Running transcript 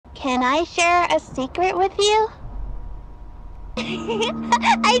Can I share a secret with you?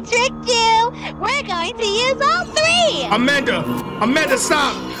 I tricked you! We're going to use all three! Amanda,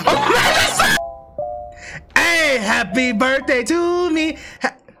 stop! Amanda, stop! Hey, happy birthday to me!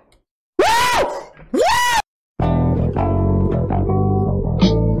 Woo! Woo!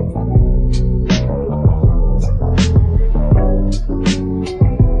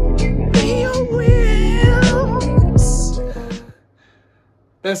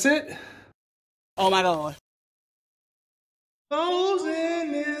 That's it? Oh my God. Those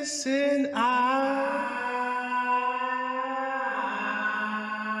innocent eyes,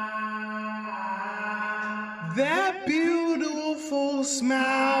 that beautiful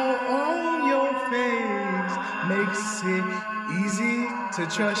smile on your face makes it easy to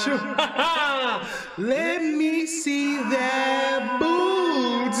trust you. Let me see that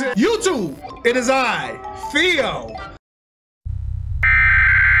boots. YouTube, it is I, Theo.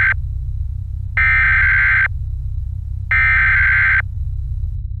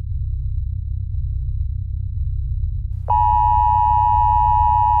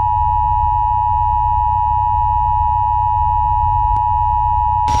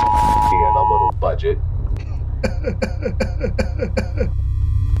 Budget.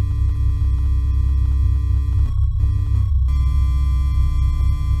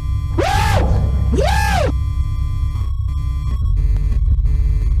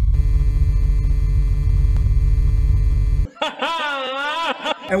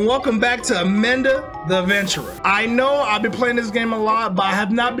 And welcome back to Amanda the Adventurer. I know I've been playing this game a lot, but I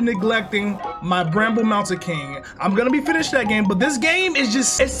have not been neglecting my Bramble Mountain King. I'm gonna be finished that game, but this game is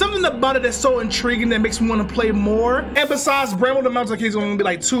just, it's something about it that's so intriguing that makes me want to play more. And besides, Bramble the Mountain King is gonna be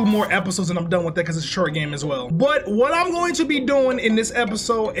like 2 more episodes and I'm done with that because it's a short game as well. But what I'm going to be doing in this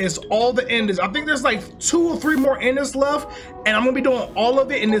episode is all the endings. I think there's like 2 or 3 more endings left, and I'm gonna be doing all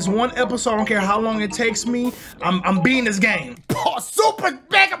of it in this one episode. I don't care how long it takes me. I'm beating this game. Super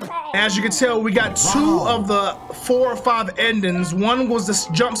Mega Paw! As you can tell, we got 2 of the 4 or 5 endings. One was this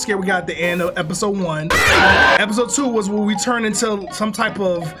jump scare we got at the end of episode 1. Episode 2 was where we turned into some type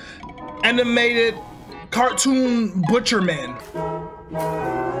of animated cartoon butcherman.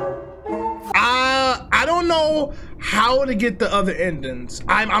 I don't know how to get the other endings.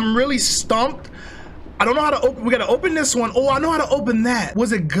 I'm really stumped. I don't know how to open. We gotta open this one. Oh, I know how to open that.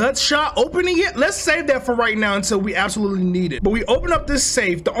 Was it gut shot? Opening it? Let's save that for right now until we absolutely need it. But we open up this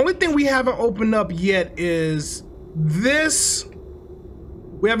safe. The only thing we haven't opened up yet is this.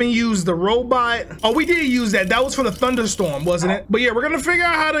 We haven't used the robot. Oh, we did use that. That was for the thunderstorm, wasn't it? But yeah, we're gonna figure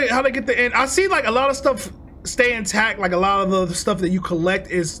out how to get the end. I see like a lot of stuff stay intact. Like a lot of the stuff that you collect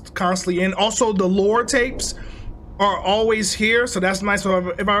is constantly in. Also, the lore tapes are always here, so that's nice. So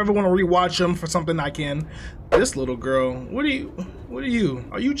if I ever want to rewatch them for something, I can. This little girl, what are you?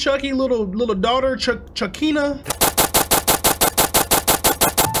 Are you Chucky little daughter, Chuckina?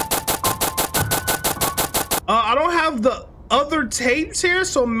 I don't have the other tapes here,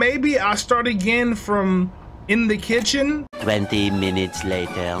 so maybe I start again from in the kitchen. 20 minutes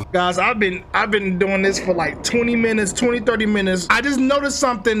later. Guys, I've been doing this for like 20 minutes, 30 minutes. I just noticed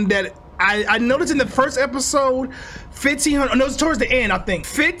something that I noticed in the first episode, $1,500, no, it's towards the end, I think.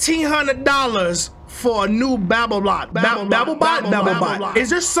 $1,500 for a new BabbleBot. BabbleBot.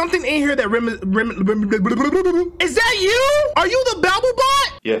 Is there something in here that is that you? Are you the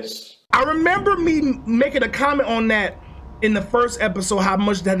BabbleBot? Yes. I remember me making a comment on that in the first episode, how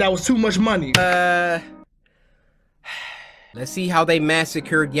much that was too much money. Let's see how they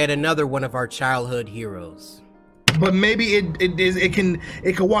massacred yet another one of our childhood heroes. But maybe it can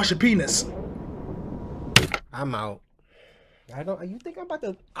wash a penis. I'm out. You think I'm about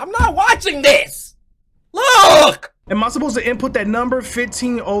to? I'm not watching this. Look. Am I supposed to input that number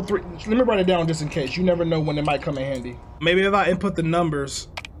 1503? Let me write it down just in case. You never know when it might come in handy. Maybe if I input the numbers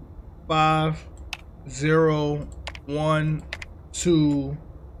 5 0 1 2.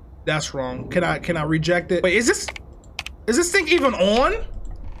 That's wrong. Can I reject it? Wait, is this thing even on?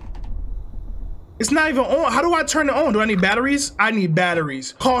 It's not even on. How do I turn it on? Do I need batteries? I need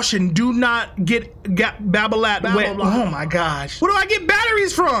batteries. Caution, do not get Babbleat wet. Oh my gosh. Where do I get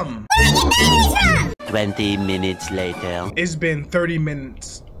batteries from? 20 minutes later. It's been 30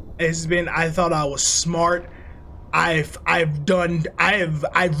 minutes. I thought I was smart. I've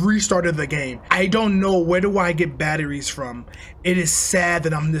restarted the game. I don't know where do I get batteries from. It is sad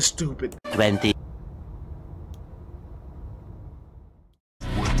that I'm this stupid. 20.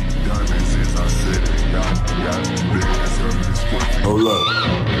 Hold up.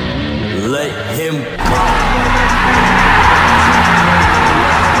 Let him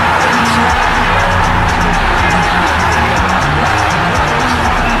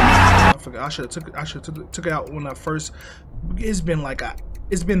I should have took it out when I first. It's been like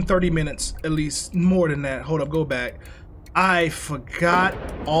it's been 30 minutes at least, more than that. Hold up, go back. I forgot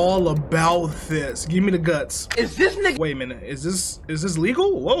all about this. Give me the guts. Is this nigga? Wait a minute. Is this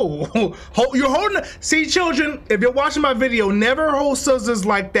legal? Whoa. You're holding. See, children, if you're watching my video, never hold scissors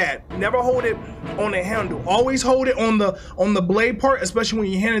like that. Never hold it on the handle. Always hold it on the blade part, especially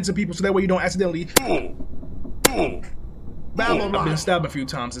when you hand it to people, so that way you don't accidentally. I've been stabbed a few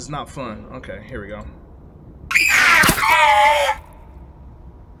times. It's not fun. Okay, here we go.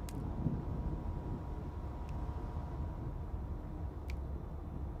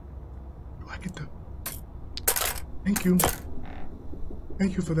 Thank you.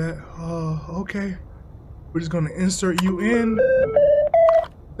 Thank you for that. Okay. We're just gonna insert you in.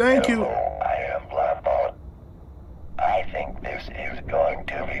 Thank you. I am Blackball. I think this is going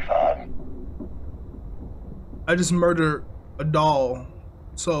to be fun. I just murdered a doll.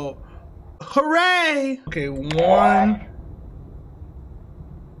 So, hooray! Okay, 1.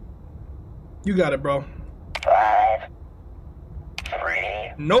 You got it, bro. 5,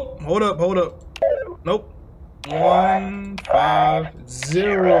 3. Nope. Hold up. Nope. 1, 5,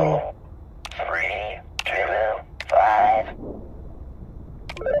 0. 3, 2, 5.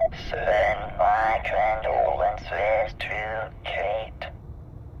 Send my condolences to Kate.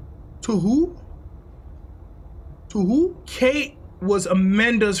 To who? To who? Kate was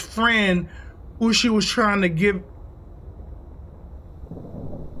Amanda's friend who she was trying to give.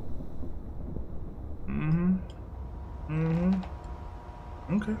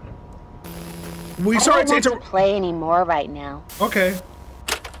 Okay. We sorry I don't want to play anymore right now. Okay.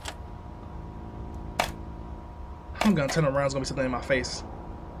 I'm gonna turn around. It's gonna be something in my face.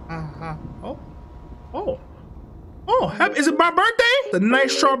 Is it my birthday? The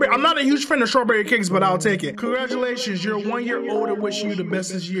nice strawberry. I'm not a huge fan of strawberry cakes, but I'll take it. Congratulations, you're 1 year older. Wishing you the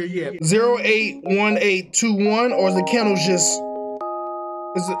best this year yet. 081821, or is the candles just?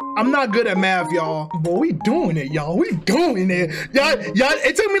 I'm not good at math, y'all. But we doing it, y'all. We doing it. Y'all,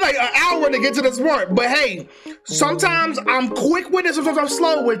 it took me like an hour to get to this part. But hey, sometimes I'm quick with it, sometimes I'm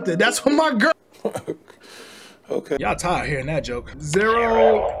slow with it. That's for my girl. Okay. Y'all tired hearing that joke.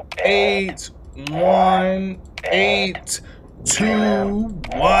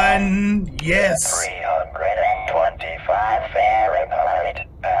 081821. Yes. 325 Fahrenheit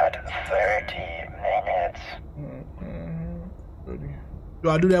at 30 minutes. Do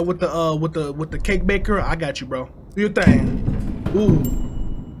I do that with the cake baker? I got you, bro. Do your thing. Ooh.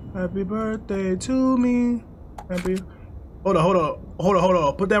 Happy birthday to me. Happy. Hold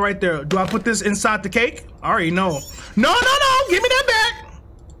on. Put that right there. Do I put this inside the cake? I already know. No. Give me that back.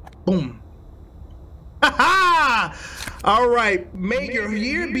 Boom. Ha! All right. May your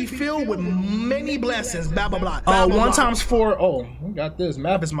year be filled with many blessings. Blah blah blah. 1 times 4. Oh, we got this.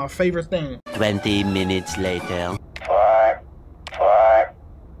 Math is my favorite thing. 20 minutes later. 4,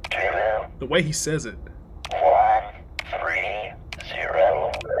 2. The way he says it. 1, 3,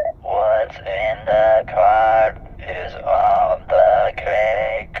 0. What's in the card is on the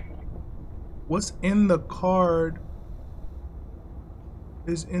cake. What's in the card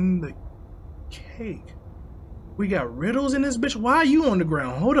is in the cake. We got riddles in this bitch. Why are you on the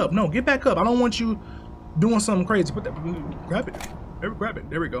ground? Hold up. No, get back up. I don't want you doing something crazy. Put that. Grab it. Grab it.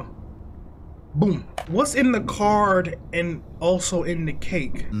 There we go. Boom. What's in the card and also in the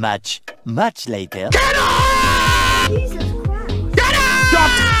cake? Much later. Candles! Jesus Christ.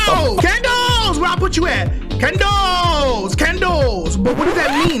 Candles! Candles! Where I put you at? Candles! Candles! But what does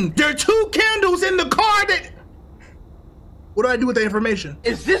that mean? There are 2 candles in the card that... What do I do with that information?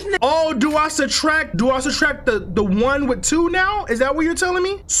 Is this? Oh, do I subtract the 1 with 2 now? Is that what you're telling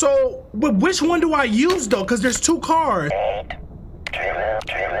me? So, but which one do I use though? Because there's 2 cards. 8, 2.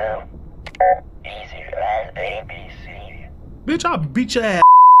 Easy as ABC. Bitch, I'll beat your ass.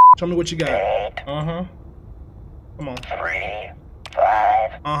 Tell me what you got. 8. Come on. 3,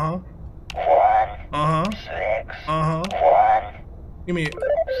 5. 1. 6. 1. Give me it. C,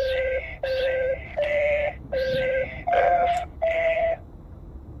 D, C, F, E.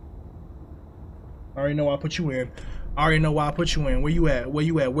 I already know why I put you in. Where you at?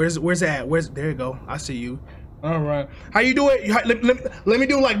 Where's it at? There you go. I see you. All right. How you do it? Let me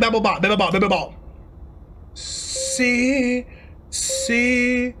do like babble bop. C,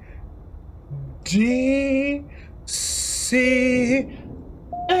 D, C,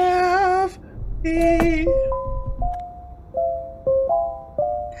 F, E.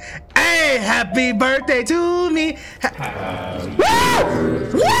 Hey, happy birthday to me. Happy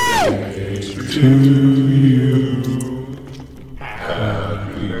birthday to you.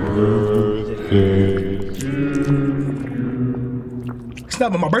 Happy birthday to you. It's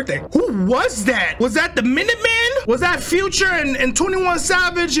not my birthday. Who was that? Was that the Minutemen? Was that Future and 21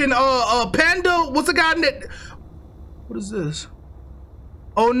 Savage and Panda? What's the guy that? What is this?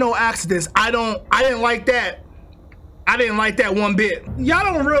 Oh no, accidents. I didn't like that. I didn't like that one bit. Y'all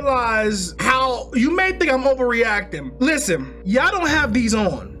don't realize how, you may think I'm overreacting. Listen, y'all don't have these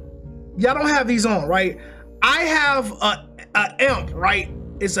on. Y'all don't have these on, right? I have a imp, right?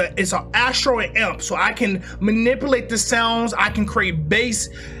 It's an Astro imp, so I can manipulate the sounds. I can create bass.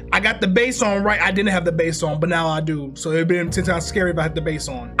 I got the bass on, right? I didn't have the bass on, but now I do. So it'd been 10 times scary if I had the bass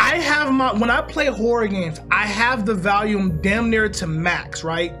on. I have when I play horror games, I have the volume damn near to max,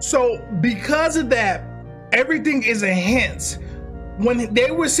 right? So because of that, everything is enhanced. When they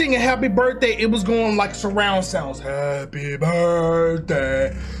were singing happy birthday, it was going like surround sounds. Happy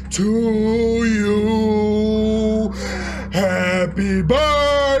birthday to you. Happy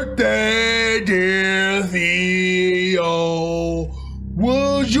birthday, dear Theo.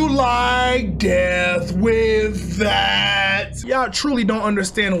 Would you like death with that? Y'all truly don't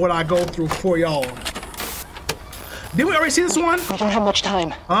understand what I go through for y'all. Did we already see this one? I don't have much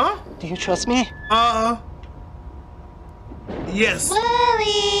time. Huh? Do you trust me? Yes.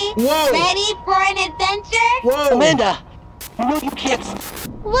 Wooly! Whoa! Ready for an adventure? Whoa! Amanda! You know you can't...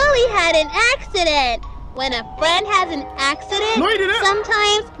 Wooly had an accident. When a friend has an accident, No, he didn't.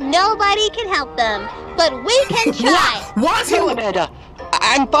 sometimes nobody can help them. But we can try. Why is he? No, Amanda.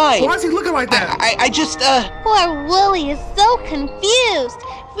 I'm fine. Why is he looking like that? I just, Poor Wooly is so confused.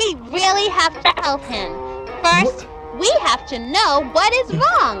 We really have to help him. First, we have to know what is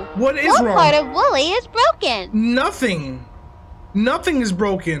wrong. What is what wrong? part of Wooly is broken? Nothing. Nothing is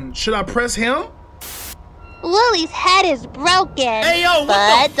broken. Should I press him? Wooly's head is broken. Hey, yo, but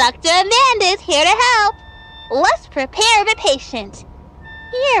what Dr. Amanda is here to help. Let's prepare the patient.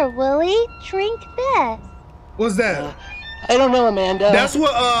 Here, Wooly, drink this. What's that? I don't know, Amanda. That's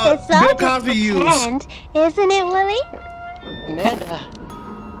what It's all Bill just Cosby used. pretend, isn't it, Wooly? Amanda.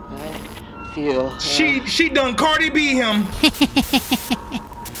 I feel... She done Cardi B him.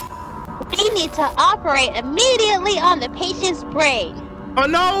 We need to operate immediately on the patient's brain. Oh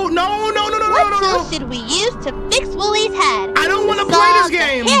no! What tool should we use to fix Wooly's head? I don't want to play this The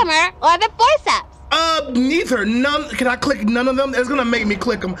game. hammer or the forceps? Neither. None. Can I click none of them? It's gonna make me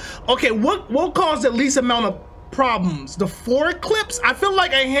click them. Okay, what caused the least amount of problems? The 4 clips? I feel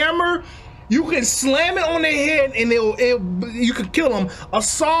like a hammer, you can slam it on their head and you could kill them. A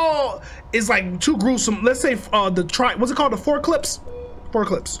saw is like too gruesome. Let's say what's it called? The 4 clips? 4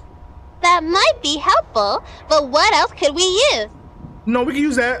 clips. That might be helpful, but what else could we use? No, we can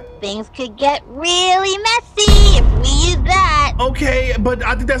use that. Things could get really messy if we use that. Okay, but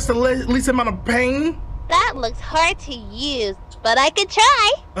I think that's the least amount of pain. That looks hard to use, but I could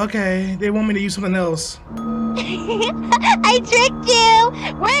try. Okay, they want me to use something else. I tricked you.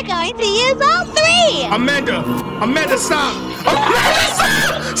 We're going to use all 3. Amanda, stop!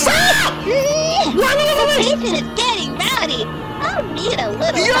 Amanda, stop! The patient is getting rowdy. I'll need a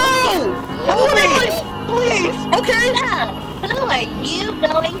little help. Wait, please. Okay. Now, who are you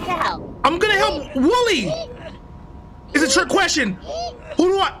going to help? I'm gonna help Wooly. It's a trick question. Who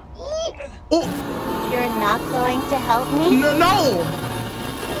do I? Oh, You're not going to help me? no.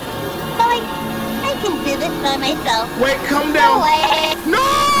 Fine. I can do this by myself. Wait, calm Go down. away. No!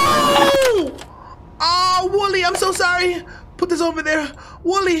 Oh, Wooly, I'm so sorry. Put this over there.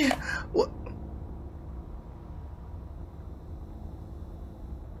 Wooly.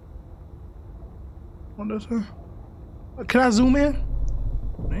 What is her? Can I zoom in?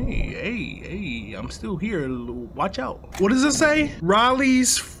 Hey, I'm still here. Watch out. What does it say?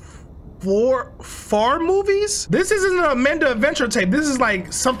 Raleigh's Far movies? This isn't an Amanda Adventure tape. This is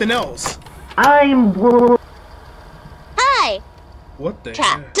like something else. Hi. What the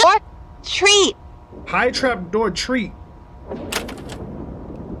Trap heck? door treat. High trapdoor treat.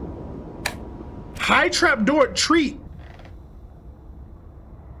 High trapdoor treat.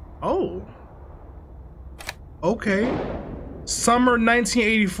 Oh. Okay. Summer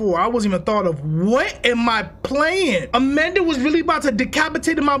 1984. I wasn't even thought of. What am I playing? Amanda was really about to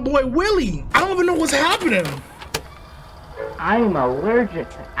decapitate my boy Willie. I don't even know what's happening. I'm allergic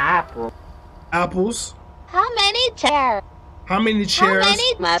to apples. Apples. How many chairs? How many chairs? How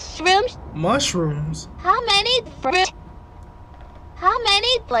many mushrooms? Mushrooms. How many fruit? How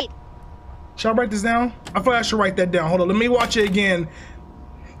many plates? Should I write this down? I thought I should write that down. Hold on, let me watch it again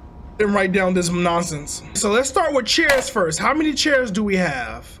and write down this nonsense. So let's start with chairs first. How many chairs do we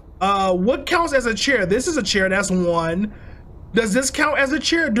have? What counts as a chair? This is a chair, that's 1, Does this count as a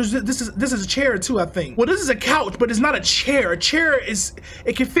chair? This is a chair too, I think. Well, this is a couch, but it's not a chair. A chair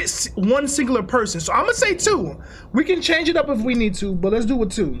it can fit one singular person. So I'm gonna say 2. We can change it up if we need to, but let's do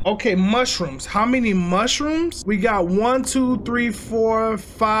it 2. Okay, mushrooms. How many mushrooms? We got 1, 2, 3, 4,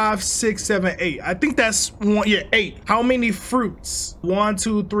 5, 6, 7, 8. I think that's 1. Yeah, 8. How many fruits? 1,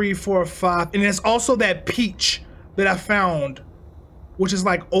 2, 3, 4, 5. And there's also that peach that I found, which is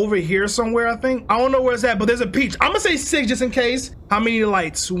like over here somewhere, I think. I don't know where it's at, but there's a peach. I'm gonna say 6 just in case. How many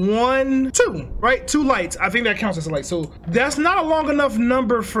lights? 1, 2, right? 2 lights. I think that counts as a light. So that's not a long enough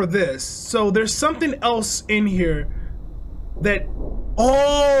number for this. So there's something else in here that,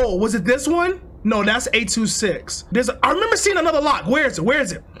 oh, was it this one? No, that's 826. I remember seeing another lock. Where is it? Where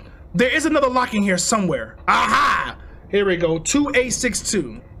is it? There is another lock in here somewhere. Aha! Here we go,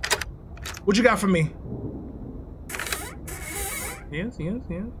 2862. What you got for me? Yes,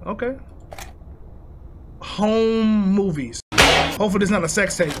 okay. Home movies. Hopefully there's not a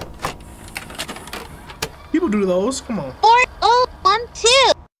sex tape. People do those, come on.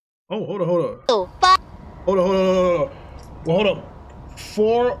 4012. Oh, hold on. Oh, 5. Hold on. Well, hold up.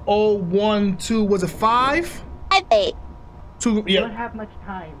 4012, was it 5? 8. 2, You yeah. don't have much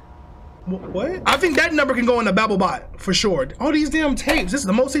time. What? I think that number can go in the BabbleBot, for sure. All these damn tapes, this is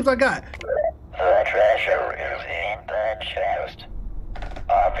the most tapes I got. The treasure is in the chest,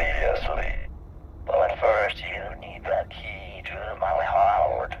 obviously. But first you need the key to my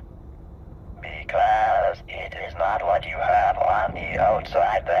heart. Because it is not what you have on the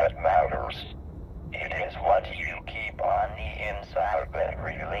outside that matters. It is what you keep on the inside that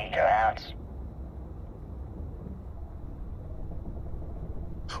really counts.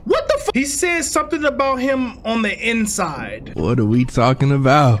 What the f? He says something about him on the inside. What are we talking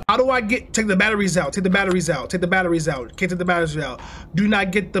about? How do I take the batteries out? Take the batteries out. Take the batteries out. Can't take the batteries out. Do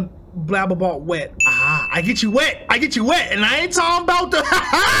not get the BabbleBot wet. Ah, I get you wet. I get you wet. And I ain't talking about the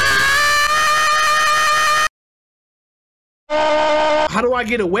How do I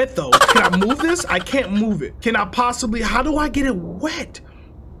get it wet though? Can I move this? I can't move it. Can I possibly, how do I get it wet?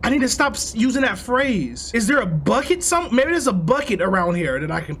 I need to stop using that phrase. Is there a bucket maybe there's a bucket around here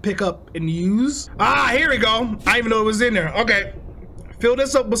that I can pick up and use. Ah, here we go. I didn't even know it was in there. Okay. Fill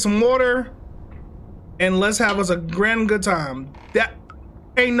this up with some water and let's have us a grand good time. That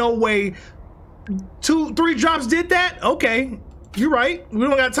ain't no way 2, 3 drops did that? Okay. You're right. We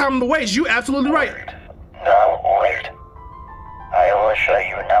don't got time to waste. You absolutely right. No, wait. I will show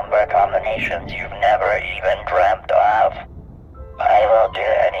you number combinations you've never even dreamt of. I will do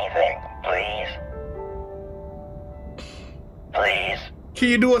anything, please. Please. Can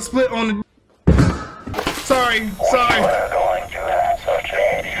you do a split on the... Sorry. We're going to have such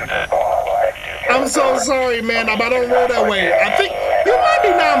a beautiful life together. I'm so sorry, man. I don't roll that way. I think you might be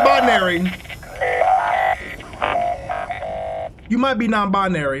non-binary. You might be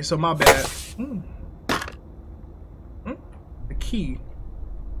non-binary, so my bad. The key.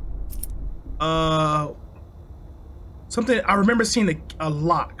 Something I remember seeing a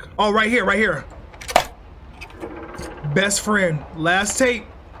lock. Oh, right here. Best friend, last tape.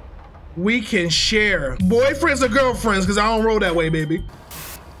 We can share boyfriends or girlfriends, because I don't roll that way, baby.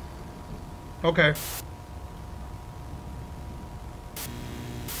 Okay.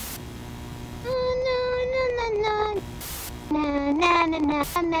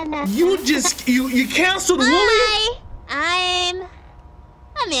 You canceled Wooly? Hi, I'm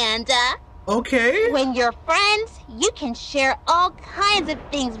Amanda. Okay. When you're friends, you can share all kinds of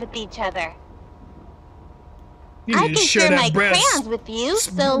things with each other. You I need can to share my breast. crayons with you,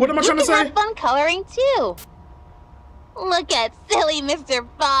 so What am I you trying to can say? have fun coloring too. Look at silly Mr.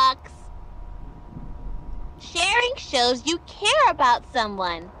 Fox. Sharing shows you care about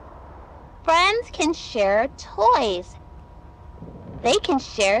someone. Friends can share toys. They can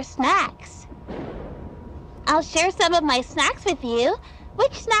share snacks. I'll share some of my snacks with you.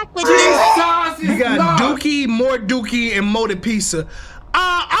 Which snack would you like? You got Dookie, more Dookie, and more pizza.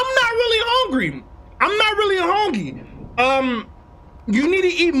 I'm not really hungry. You need to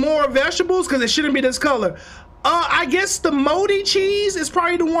eat more vegetables because it shouldn't be this color. I guess the moldy cheese is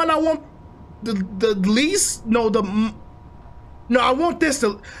probably the one I want the least. No, I want this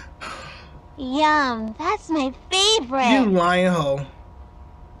to. Yum, that's my favorite. You lying hoe.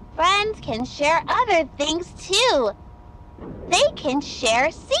 Friends can share other things too. They can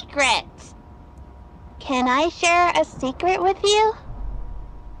share secrets. Can I share a secret with you?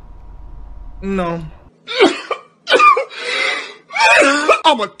 No.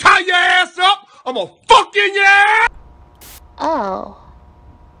 I'ma tie your ass up. I'ma fuck in your ass. Oh,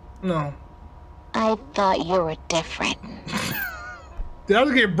 No. I thought you were different. Did I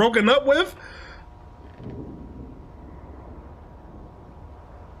just get broken up with?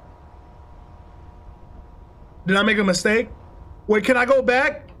 Did I make a mistake? Wait, can I go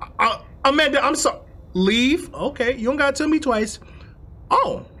back? Amanda, I'm sorry. Leave? Okay, you don't gotta tell me twice.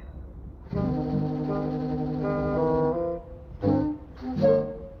 Oh.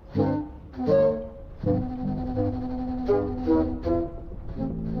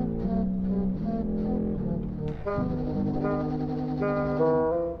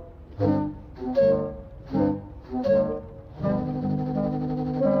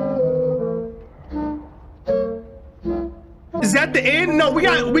 Is that the end? No, we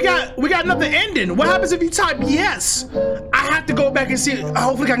got another ending. What happens if you type yes? I have to go back and see.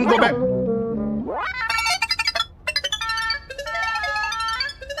 Hopefully I can go back.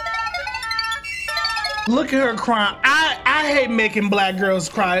 Look at her crying. I hate making black girls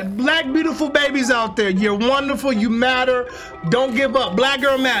cry. Black beautiful babies out there, you're wonderful, you matter. Don't give up. Black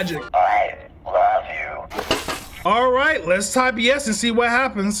girl magic. I love you. All right, let's type yes and see what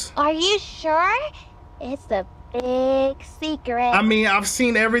happens. Are you sure? It's a big secret. I mean, I've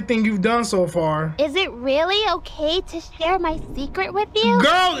seen everything you've done so far. Is it really okay to share my secret with you?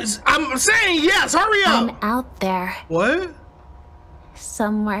 Girls, I'm saying yes. Hurry up. I'm out there. What?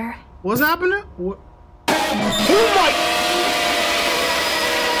 Somewhere. What's happening? What? Oh my!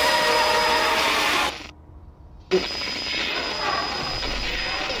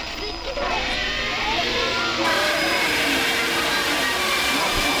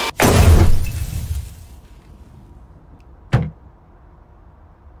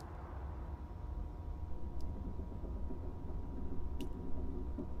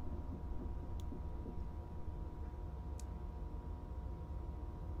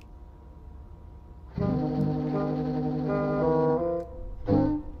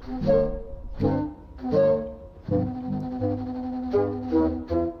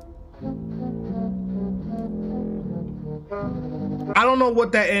 I don't know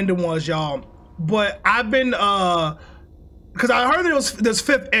what that ending was, y'all, but I've been because I heard there's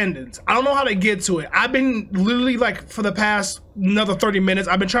 5th endings. I don't know how to get to it. I've been literally like for the past another 30 minutes,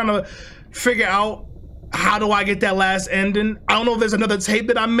 I've been trying to figure out how do I get that last ending. I don't know if there's another tape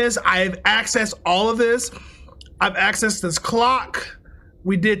that I missed. I've accessed all of this. I've accessed this clock.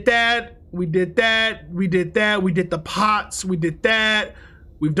 We did that. We did that. We did that. We did the pots. We did that.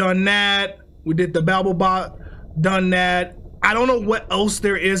 We've done that. We did the BabbleBot. Done that. I don't know what else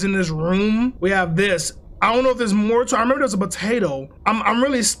there is in this room. We have this. I don't know if there's more to. I remember there's a potato. I'm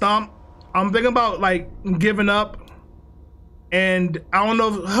really stumped. I'm thinking about like giving up. And I don't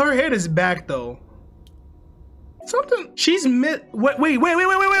know if her head is back though. Something she's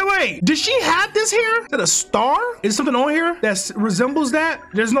wait. Does she have this here? Is that a star? Is something on here that resembles that?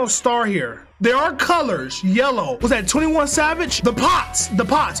 There's no star here. There are colors. Yellow. Was that 21 Savage? The pots.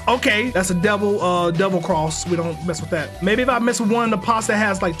 Okay, that's a devil cross. We don't mess with that. Maybe if I mess with one of the pots that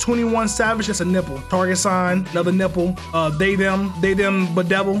has like 21 Savage, that's a nipple. Target sign, another nipple. They them, but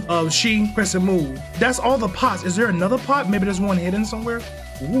devil. She, press and move. That's all the pots. Is there another pot? Maybe there's one hidden somewhere.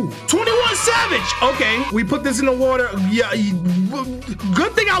 Ooh. 21 Savage. Okay, we put this in the water. Yeah,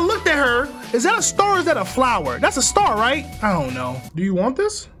 good thing I looked at her. Is that a star or is that a flower? That's a star, right? I don't know. Do you want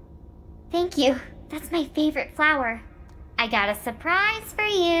this? Thank you. That's my favorite flower. I got a surprise for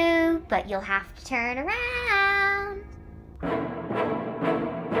you, but you'll have to turn around.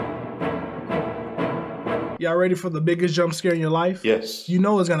 Y'all ready for the biggest jump scare in your life? Yes. You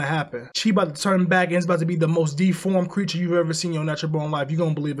know it's gonna happen. She about to turn back and it's about to be the most deformed creature you've ever seen in your natural born life. You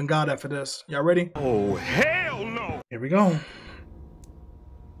gonna believe in God after this. Y'all ready? Oh, hell no. Here we go.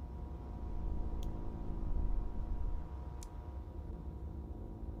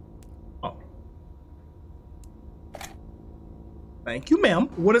 Oh. Thank you, ma'am.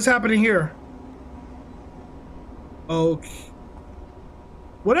 What is happening here? Okay.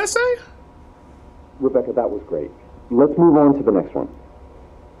 What'd I say? Rebecca, that was great. Let's move on to the next one.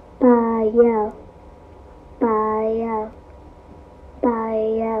 Bio. Bio.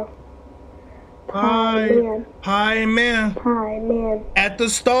 Bio. Pie. Pie man. Pie man. At the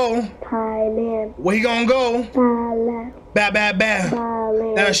stove. Pie man. Where he gonna go? Bala. Ba.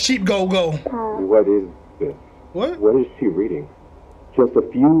 Bala. That a sheep go. What is this? What? What is she reading? Just a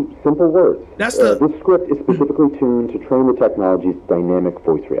few simple words. That's the... This script is specifically tuned to train the technology's dynamic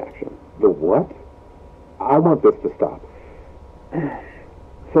voice reaction. The what? I want this to stop.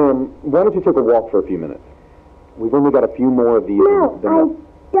 Sam, why don't you take a walk for a few minutes? We've only got a few more of these. No,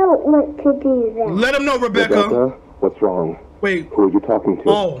 I don't want to do that. Let him know, Rebecca. What's wrong? Wait. Who are you talking to?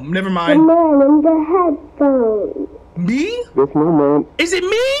 Oh, never The mind. man in the headphones. Me? This no man. Is it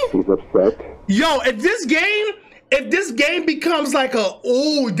me? He's upset. Yo, if this game if this game becomes like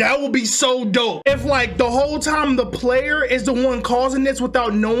that would be so dope. If like the whole time the player is the one causing this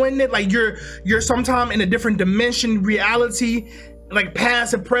without knowing it, like you're sometime in a different dimension, reality, like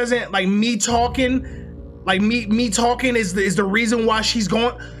past and present, like me talking is the reason why she's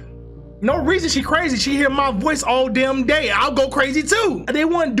going. No reason she crazy. She hear my voice all damn day. I'll go crazy too. They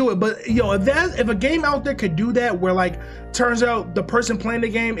wouldn't do it, but yo, if a game out there could do that, where like turns out the person playing the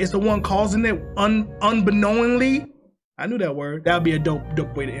game is the one causing it unbeknowingly. I knew that word. That would be a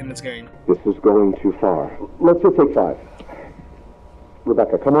dope way to end this game. This is going too far. Let's just take 5.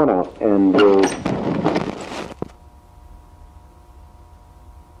 Rebecca, come on out, and we'll...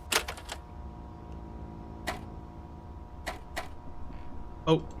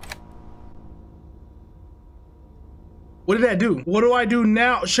 Oh. What did that do? What do I do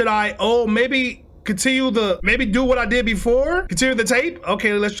now? Should I, maybe maybe do what I did before? Continue the tape?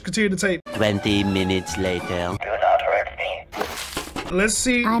 Okay, let's continue the tape. 20 minutes later. Do not hurt me. Let's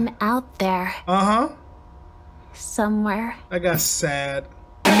see. I'm out there. Uh-huh. Somewhere. I got sad.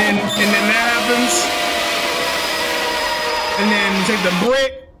 And then that happens. And then you take the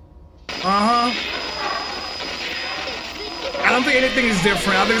brick. Uh-huh. I don't think anything is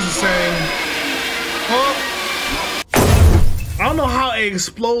different. I think it's the same. Oh. I don't know how it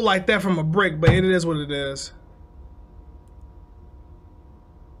explode like that from a brick, but it is what it is.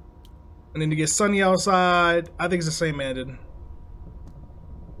 And then you get sunny outside. I think it's the same ending.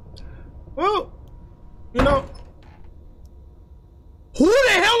 Well, you know. Who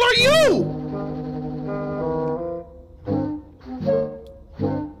the hell are you?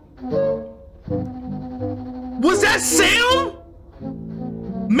 Was that Sam?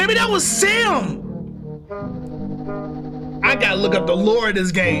 Maybe that was Sam. I gotta look up the lore of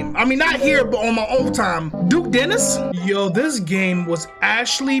this game. I mean, not here, but on my own time. Duke Dennis? Yo, this game was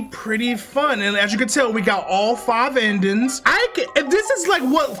actually pretty fun. And as you can tell, we got all 5 endings. If this is like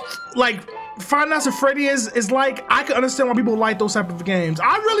what, Five Nights at Freddy's is like, I can understand why people like those type of games.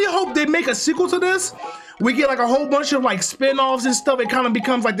 I really hope they make a sequel to this. We get like a whole bunch of like spin-offs and stuff. It kind of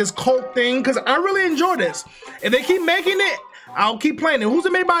becomes like this cult thing, because I really enjoy this. If they keep making it, I'll keep playing it. Who's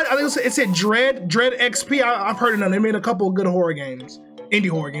it made by? I think it said Dread XP. I've heard of them. They made a couple of good horror games. Indie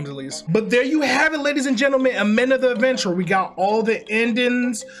horror games, at least. But there you have it, ladies and gentlemen. Amanda the Adventurer. We got all the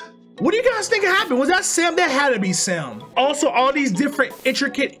endings. What do you guys think happened? Was that Sam? That had to be Sam. Also, all these different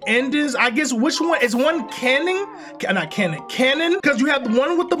intricate endings. I guess which one is one canon? Not canon. Canon? Because you have the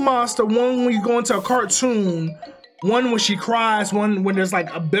one with the monster, one when you go into a cartoon, one when she cries, one when there's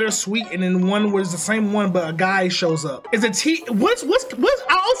like a bittersweet, and then one where it's the same one but a guy shows up. Is it what's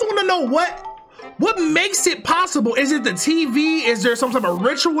I also want to know what makes it possible? Is it the TV? Is there some type of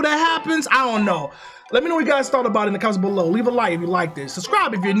ritual that happens? I don't know. Let me know what you guys thought about it in the comments below. Leave a like if you like this.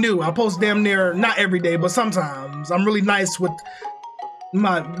 Subscribe if you're new. I post damn near, not every day, but sometimes. I'm really nice with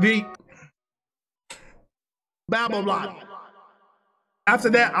my blah, blah, blah. After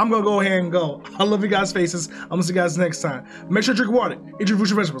that, I'm gonna go ahead and go. I love you guys' faces. I'm gonna see you guys next time. Make sure to drink water, eat your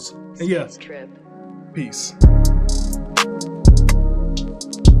fruits and vegetables. And yeah, peace.